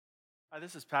Hi,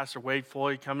 this is Pastor Wade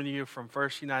Floyd coming to you from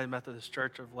First United Methodist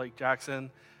Church of Lake Jackson.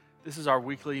 This is our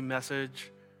weekly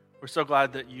message. We're so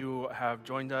glad that you have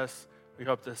joined us. We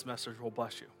hope this message will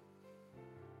bless you.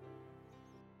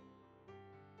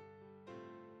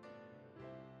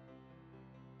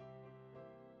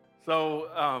 So,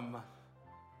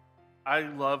 I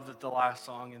love that the last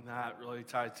song in that really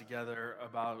tied together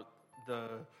about the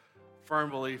firm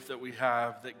belief that we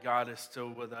have that God is still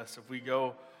with us. If we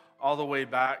go all the way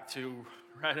back to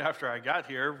right after I got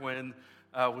here when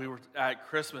we were at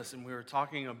Christmas and we were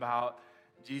talking about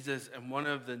Jesus, and one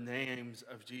of the names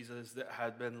of Jesus that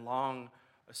had been long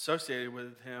associated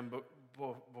with him, but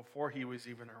before he was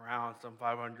even around, some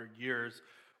 500 years,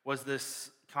 was this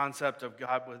concept of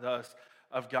God with us,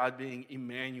 of God being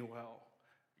Emmanuel,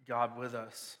 God with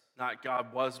us. Not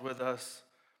God was with us,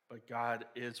 but God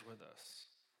is with us.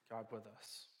 God with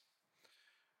us.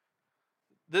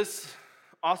 This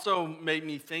also made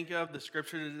me think of, the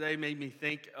scripture today made me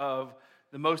think of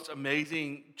the most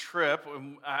amazing trip.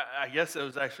 I guess it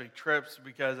was actually trips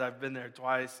because I've been there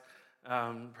twice,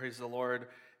 praise the Lord,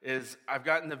 is I've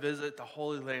gotten to visit the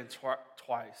Holy Land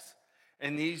twice.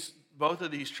 And both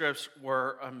of these trips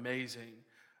were amazing.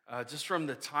 Just from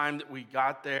the time that we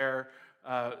got there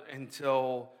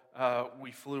until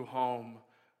we flew home,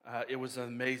 it was an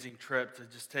amazing trip to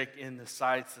just take in the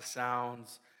sights, the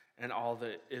sounds, and all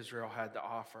that Israel had to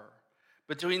offer.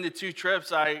 Between the two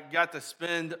trips, I got to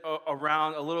spend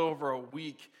around a little over a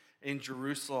week in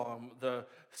Jerusalem, the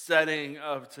setting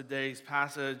of today's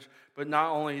passage, but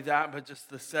not only that, but just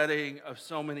the setting of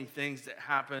so many things that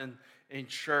happen in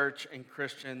church and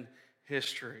Christian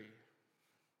history.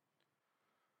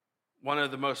 One of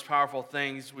the most powerful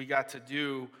things we got to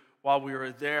do while we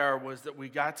were there was that we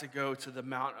got to go to the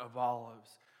Mount of Olives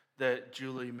that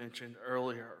Julie mentioned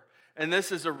earlier. And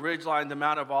this is a ridgeline, the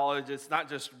Mount of Olives. It's not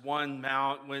just one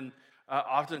mount.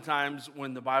 Oftentimes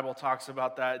when the Bible talks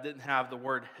about that, it didn't have the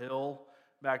word hill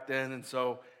back then. And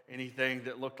so anything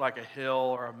that looked like a hill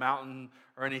or a mountain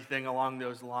or anything along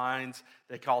those lines,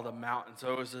 they called a mountain.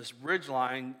 So it was this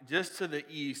ridgeline just to the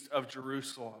east of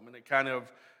Jerusalem. And it kind of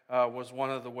was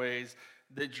one of the ways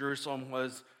that Jerusalem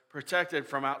was protected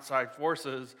from outside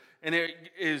forces, and it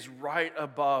is right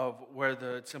above where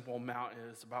the Temple Mount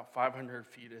is, about 500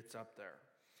 feet it's up there.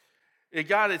 It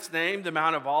got its name, the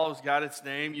Mount of Olives got its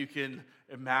name, you can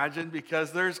imagine,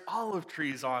 because there's olive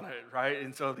trees on it, right?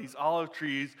 And so these olive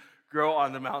trees grow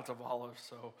on the Mount of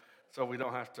Olives, so we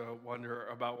don't have to wonder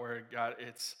about where it got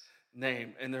its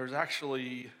name. And there's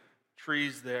actually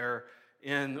trees there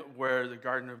in where the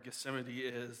Garden of Gethsemane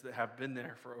is that have been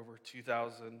there for over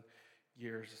 2,000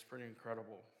 years. It's pretty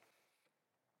incredible.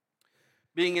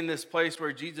 Being in this place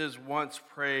where Jesus once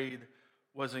prayed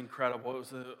was incredible. It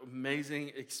was an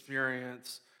amazing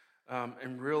experience,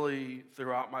 and really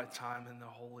throughout my time in the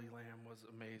Holy Land was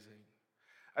amazing.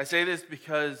 I say this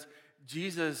because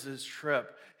Jesus'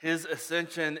 trip, his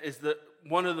ascension, is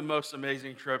one of the most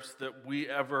amazing trips that we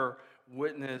ever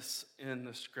witness in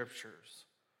the scriptures.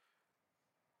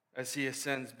 As he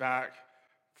ascends back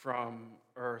from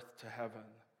earth to heaven.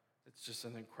 It's just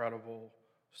an incredible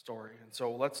story. And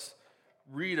so let's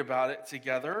read about it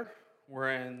together.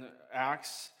 We're in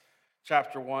Acts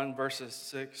chapter 1, verses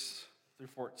 6 through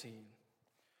 14.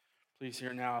 Please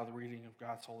hear now the reading of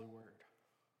God's holy word.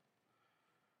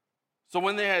 So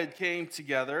when they had came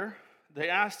together, they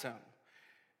asked him,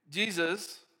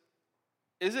 Jesus,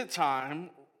 is it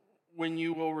time when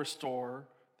you will restore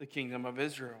the kingdom of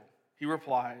Israel? He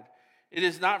replied, it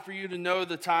is not for you to know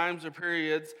the times or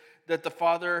periods that the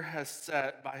Father has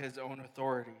set by his own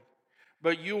authority.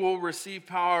 But you will receive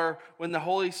power when the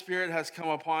Holy Spirit has come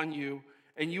upon you,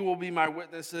 and you will be my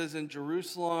witnesses in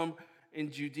Jerusalem,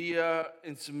 in Judea,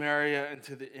 in Samaria, and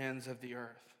to the ends of the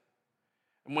earth.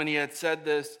 And when he had said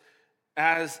this,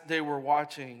 as they were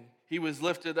watching, he was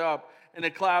lifted up, and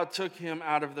a cloud took him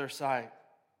out of their sight.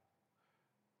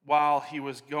 While he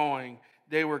was going,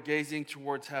 they were gazing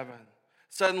towards heaven.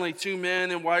 Suddenly, two men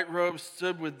in white robes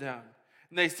stood with them.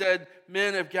 And they said,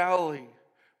 men of Galilee,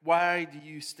 why do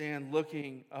you stand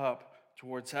looking up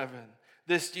towards heaven?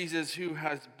 This Jesus who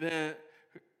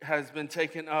has been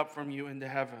taken up from you into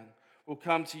heaven will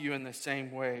come to you in the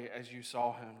same way as you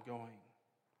saw him going.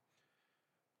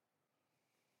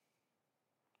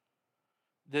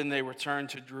 Then they returned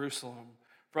to Jerusalem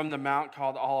from the mount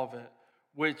called Olivet,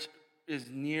 which is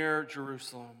near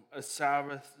Jerusalem, a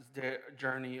Sabbath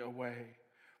journey away.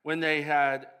 When they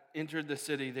had entered the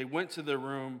city, they went to the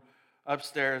room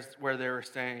upstairs where they were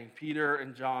staying, Peter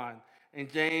and John,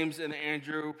 and James and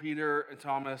Andrew, Peter and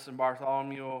Thomas and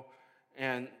Bartholomew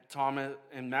and Thomas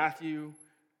and Matthew,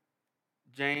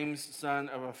 James, son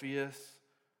of Alphaeus,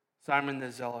 Simon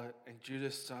the Zealot, and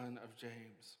Judas, son of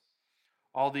James.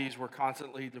 All these were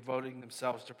constantly devoting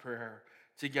themselves to prayer,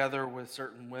 together with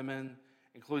certain women,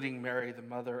 including Mary, the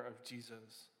mother of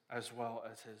Jesus, as well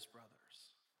as his brothers.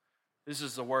 This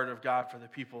is the word of God for the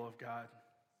people of God.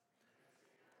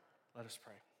 Let us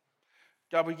pray.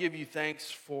 God, we give you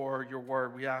thanks for your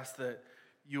word. We ask that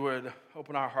you would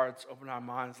open our hearts, open our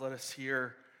minds. Let us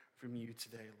hear from you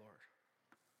today, Lord.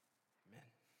 Amen.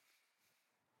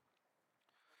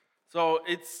 So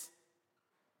it's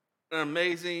an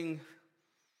amazing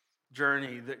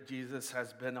journey that Jesus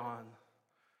has been on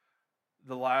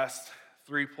the last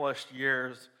 3+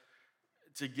 years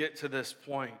to get to this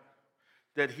point,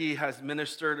 that he has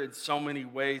ministered in so many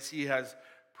ways. He has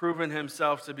proven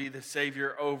himself to be the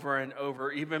Savior over and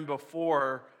over. Even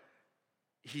before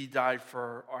he died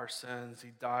for our sins,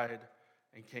 he died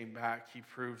and came back. He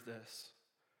proved this.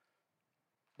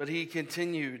 But he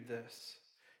continued this.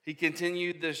 He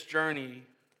continued this journey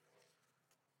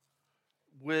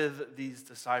with these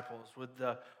disciples, with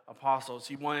the apostles.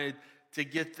 He wanted to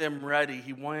get them ready.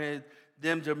 He wanted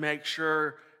them to make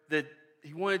sure that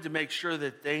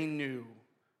they knew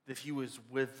that he was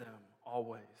with them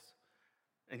always.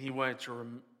 And he wanted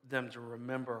them to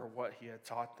remember what he had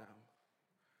taught them.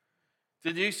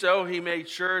 To do so, he made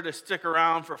sure to stick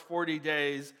around for 40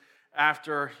 days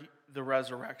after the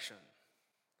resurrection.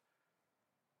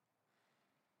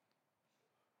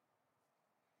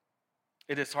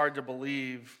 It is hard to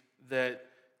believe that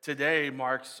today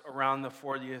marks around the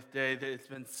 40th day, that it's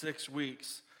been 6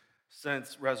 weeks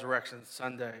since Resurrection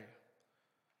Sunday,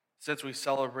 since we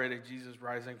celebrated Jesus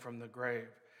rising from the grave.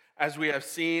 As we have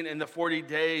seen in the 40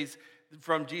 days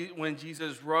from when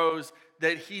Jesus rose,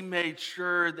 that he made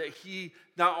sure that he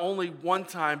not only one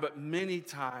time, but many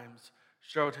times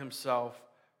showed himself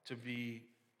to be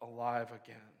alive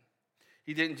again.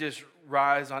 He didn't just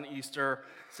rise on Easter,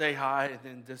 say hi, and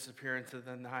then disappear into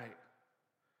the night.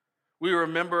 We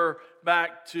remember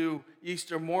back to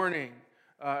Easter morning,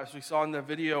 as we saw in the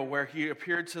video, where he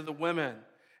appeared to the women.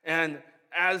 And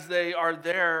as they are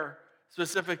there,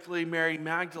 specifically Mary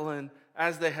Magdalene,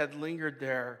 as they had lingered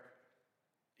there,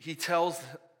 he tells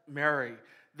Mary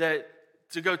that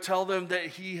to go tell them that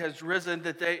he has risen,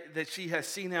 that she has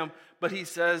seen him, but he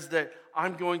says that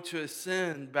I'm going to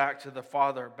ascend back to the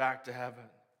Father, back to heaven.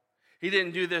 He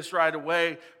didn't do this right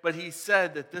away, but he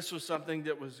said that this was something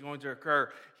that was going to occur.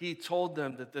 He told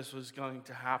them that this was going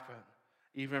to happen.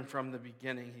 Even from the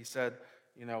beginning, he said,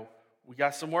 we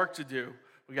got some work to do.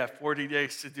 We got 40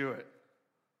 days to do it.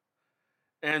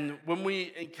 And when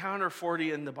we encounter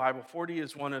 40 in the Bible, 40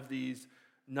 is one of these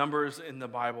numbers in the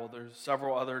Bible. There's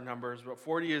several other numbers, but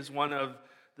 40 is one of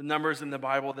the numbers in the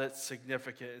Bible that's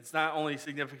significant. It's not only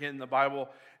significant in the Bible,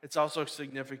 it's also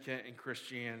significant in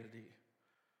Christianity.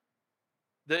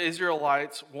 The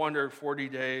Israelites wandered 40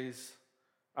 years,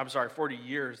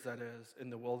 that is, in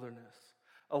the wilderness.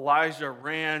 Elijah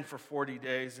ran for 40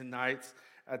 days and nights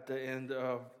at the end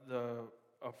of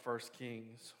 1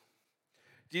 Kings.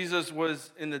 Jesus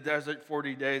was in the desert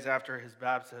 40 days after his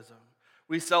baptism.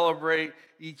 We celebrate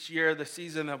each year the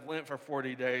season of Lent for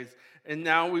 40 days, and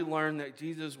now we learn that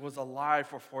Jesus was alive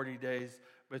for 40 days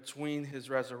between his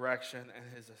resurrection and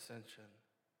his ascension.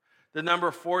 The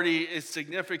number 40 is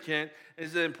significant,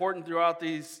 is important throughout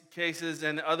these cases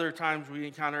and other times we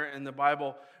encounter it in the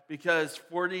Bible, because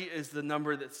 40 is the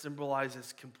number that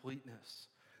symbolizes completeness,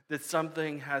 that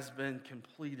something has been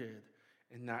completed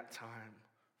in that time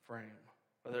frame,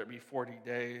 whether it be 40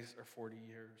 days or 40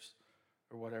 years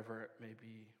or whatever it may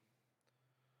be.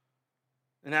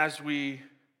 And as we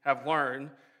have learned,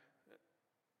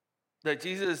 that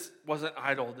Jesus wasn't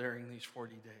idle during these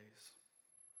 40 days.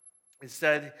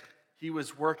 Instead, he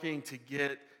was working to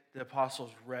get the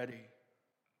apostles ready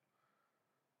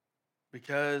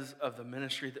because of the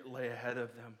ministry that lay ahead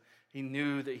of them. He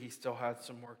knew that he still had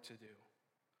some work to do.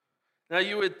 Now,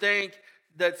 you would think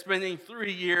that spending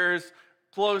 3 years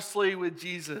closely with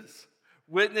Jesus,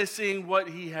 witnessing what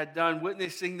he had done,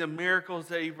 witnessing the miracles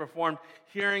that he performed,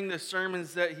 hearing the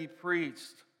sermons that he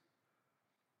preached,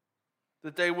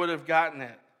 that they would have gotten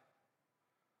it,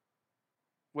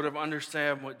 would have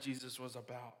understood what Jesus was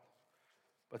about.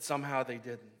 But somehow they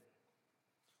didn't.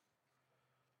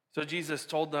 So Jesus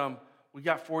told them, we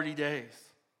got 40 days,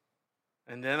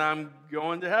 and then I'm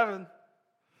going to heaven.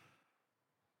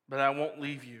 But I won't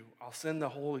leave you. I'll send the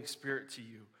Holy Spirit to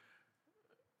you.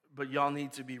 But y'all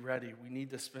need to be ready. We need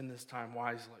to spend this time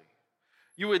wisely.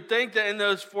 You would think that in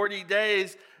those 40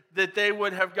 days that they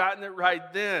would have gotten it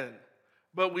right then,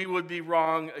 but we would be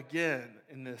wrong again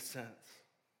in this sense.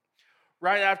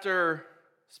 Right after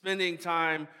spending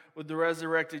time with the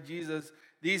resurrected Jesus,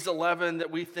 These 11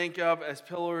 that we think of as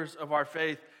pillars of our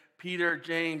faith, Peter,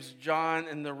 James, John,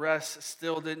 and the rest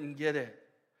still didn't get it.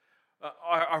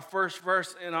 Our first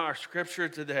verse in our scripture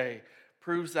today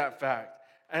proves that fact.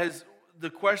 As the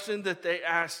question that they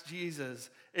asked Jesus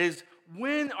is,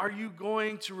 when are you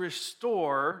going to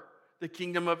restore the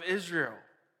kingdom of Israel?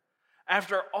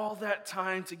 After all that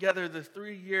time together, the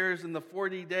 3 years and the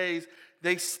 40 days,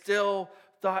 they still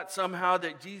thought somehow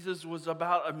that Jesus was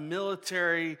about a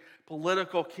military,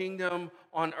 political kingdom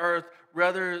on earth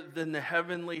rather than the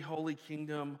heavenly, holy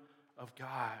kingdom of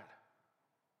God.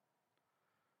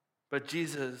 But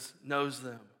Jesus knows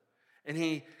them, and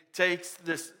he takes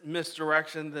this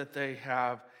misdirection that they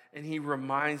have, and he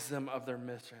reminds them of their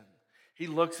mission. He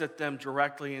looks at them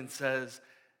directly and says,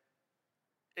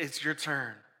 it's your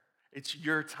turn. It's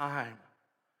your time.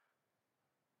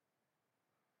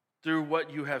 Through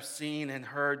what you have seen and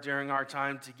heard during our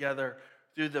time together,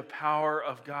 through the power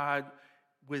of God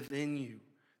within you,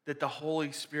 that the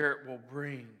Holy Spirit will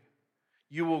bring,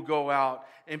 you will go out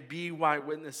and be my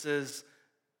witnesses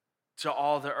to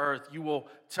all the earth. You will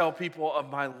tell people of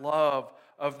my love,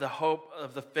 of the hope,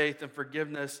 of the faith and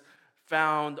forgiveness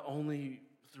found only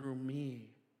through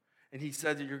me. And he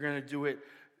said that you're going to do it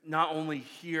not only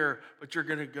here, but you're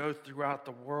going to go throughout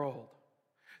the world.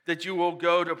 That you will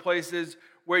go to places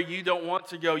where you don't want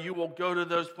to go. You will go to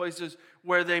those places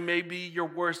where they may be your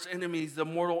worst enemies, the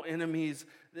mortal enemies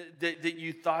that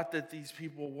you thought that these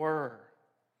people were.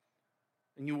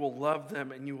 And you will love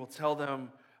them and you will tell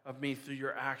them of me through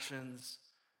your actions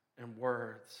and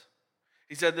words.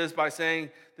 He said this by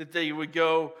saying that they would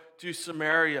go to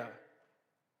Samaria,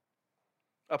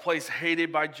 a place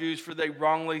hated by Jews, for they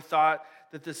wrongly thought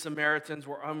that the Samaritans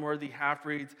were unworthy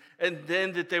half-breeds, and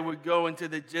then that they would go into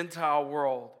the Gentile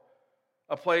world,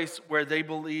 a place where they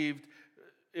believed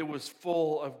it was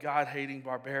full of God-hating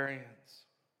barbarians.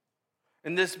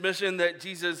 And this mission that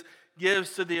Jesus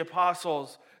gives to the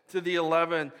apostles, to the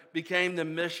 11, became the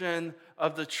mission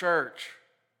of the church.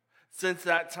 Since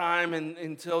that time and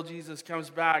until Jesus comes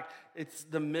back, it's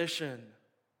the mission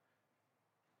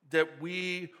that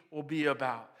we will be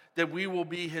about, that we will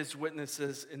be his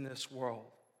witnesses in this world.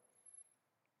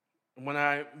 And when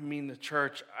I mean the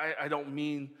church, I don't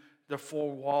mean the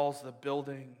four walls, the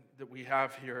building that we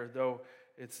have here, though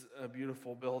it's a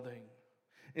beautiful building.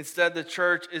 Instead, the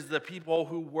church is the people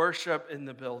who worship in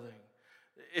the building.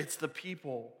 It's the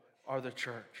people are the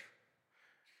church.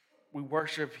 We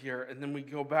worship here, and then we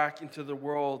go back into the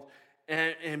world,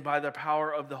 and by the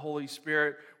power of the Holy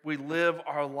Spirit, we live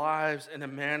our lives in a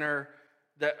manner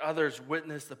that others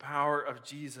witness the power of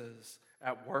Jesus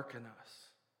at work in us.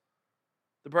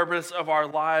 The purpose of our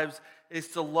lives is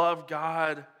to love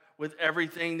God with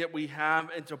everything that we have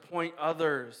and to point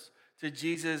others to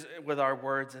Jesus with our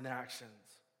words and actions.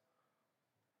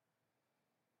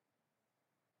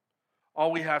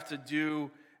 All we have to do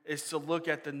is to look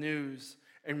at the news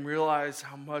and realize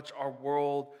how much our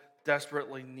world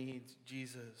desperately needs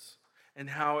Jesus and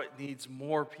how it needs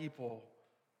more people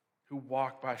who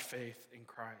walk by faith in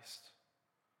Christ.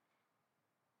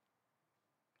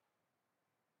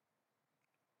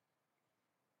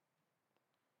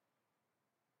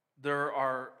 There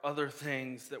are other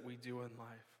things that we do in life,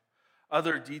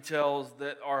 other details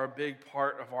that are a big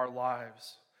part of our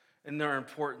lives, and they're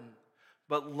important.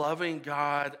 But loving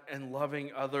God and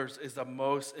loving others is the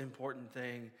most important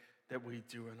thing that we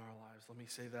do in our lives. Let me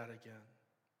say that again.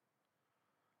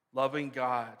 Loving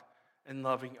God and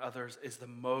loving others is the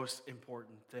most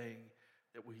important thing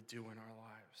that we do in our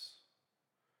lives.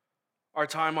 Our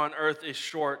time on earth is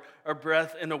short, a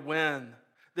breath in a wind.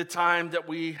 The time that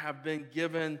we have been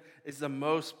given is the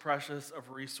most precious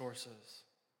of resources.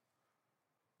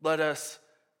 Let us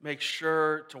make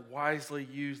sure to wisely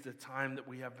use the time that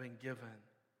we have been given.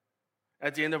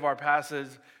 At the end of our passage,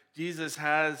 Jesus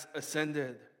has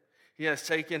ascended. He has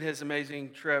taken his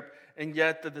amazing trip, and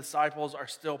yet the disciples are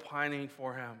still pining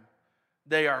for him.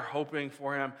 They are hoping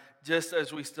for him, just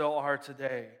as we still are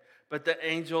today. But the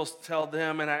angels tell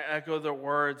them, and I echo their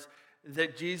words,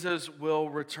 that Jesus will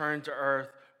return to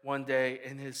earth one day,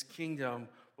 and his kingdom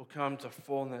will come to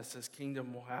fullness. His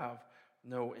kingdom will have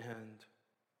no end.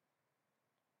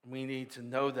 We need to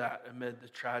know that amid the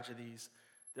tragedies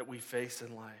that we face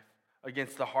in life,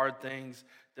 against the hard things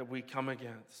that we come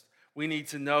against. We need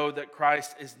to know that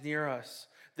Christ is near us,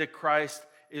 that Christ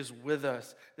is with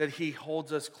us, that he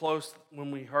holds us close when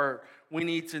we hurt. We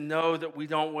need to know that we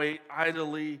don't wait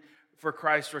idly for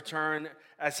Christ's return,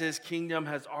 as his kingdom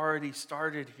has already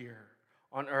started here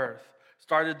on earth,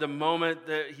 started the moment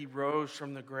that he rose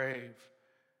from the grave.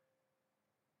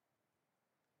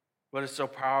 What is so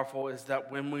powerful is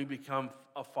that when we become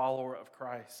a follower of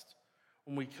Christ,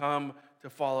 when we come to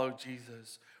follow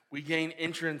Jesus. We gain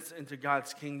entrance into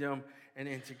God's kingdom and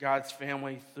into God's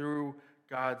family through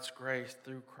God's grace,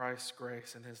 through Christ's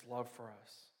grace and his love for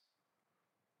us.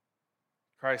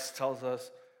 Christ tells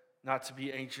us not to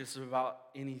be anxious about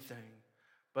anything,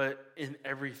 but in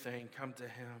everything, come to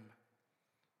him.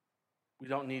 We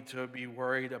don't need to be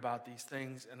worried about these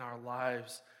things in our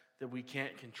lives that we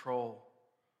can't control,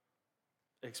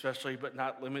 especially but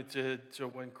not limited to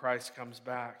when Christ comes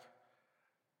back.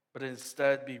 But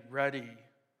instead be ready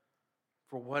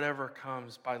for whatever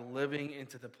comes by living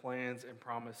into the plans and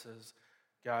promises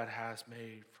God has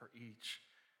made for each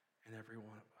and every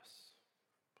one of us.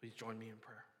 Please join me in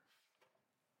prayer.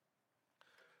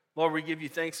 Lord, we give you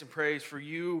thanks and praise for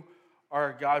you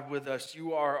are God with us.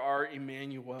 You are our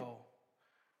Emmanuel.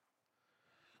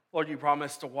 Lord, you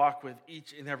promise to walk with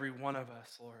each and every one of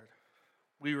us, Lord.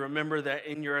 We remember that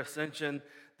in your ascension,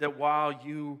 that while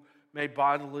you may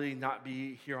bodily not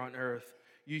be here on earth,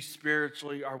 you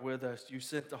spiritually are with us. You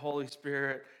sent the Holy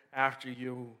Spirit after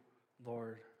you,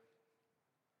 Lord.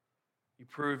 You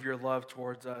prove your love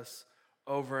towards us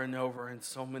over and over in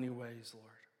so many ways,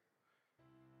 Lord.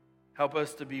 Help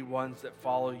us to be ones that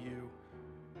follow you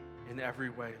in every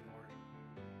way, Lord.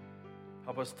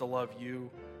 Help us to love you.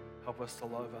 Help us to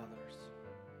love others.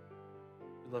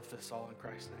 We lift this all in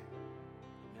Christ's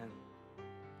name. Amen.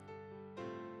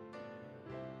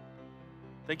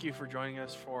 Thank you for joining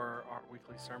us for our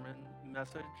weekly sermon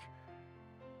message.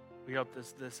 We hope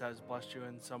this has blessed you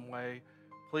in some way.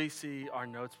 Please see our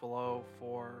notes below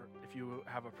for if you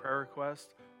have a prayer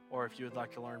request or if you would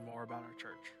like to learn more about our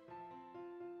church.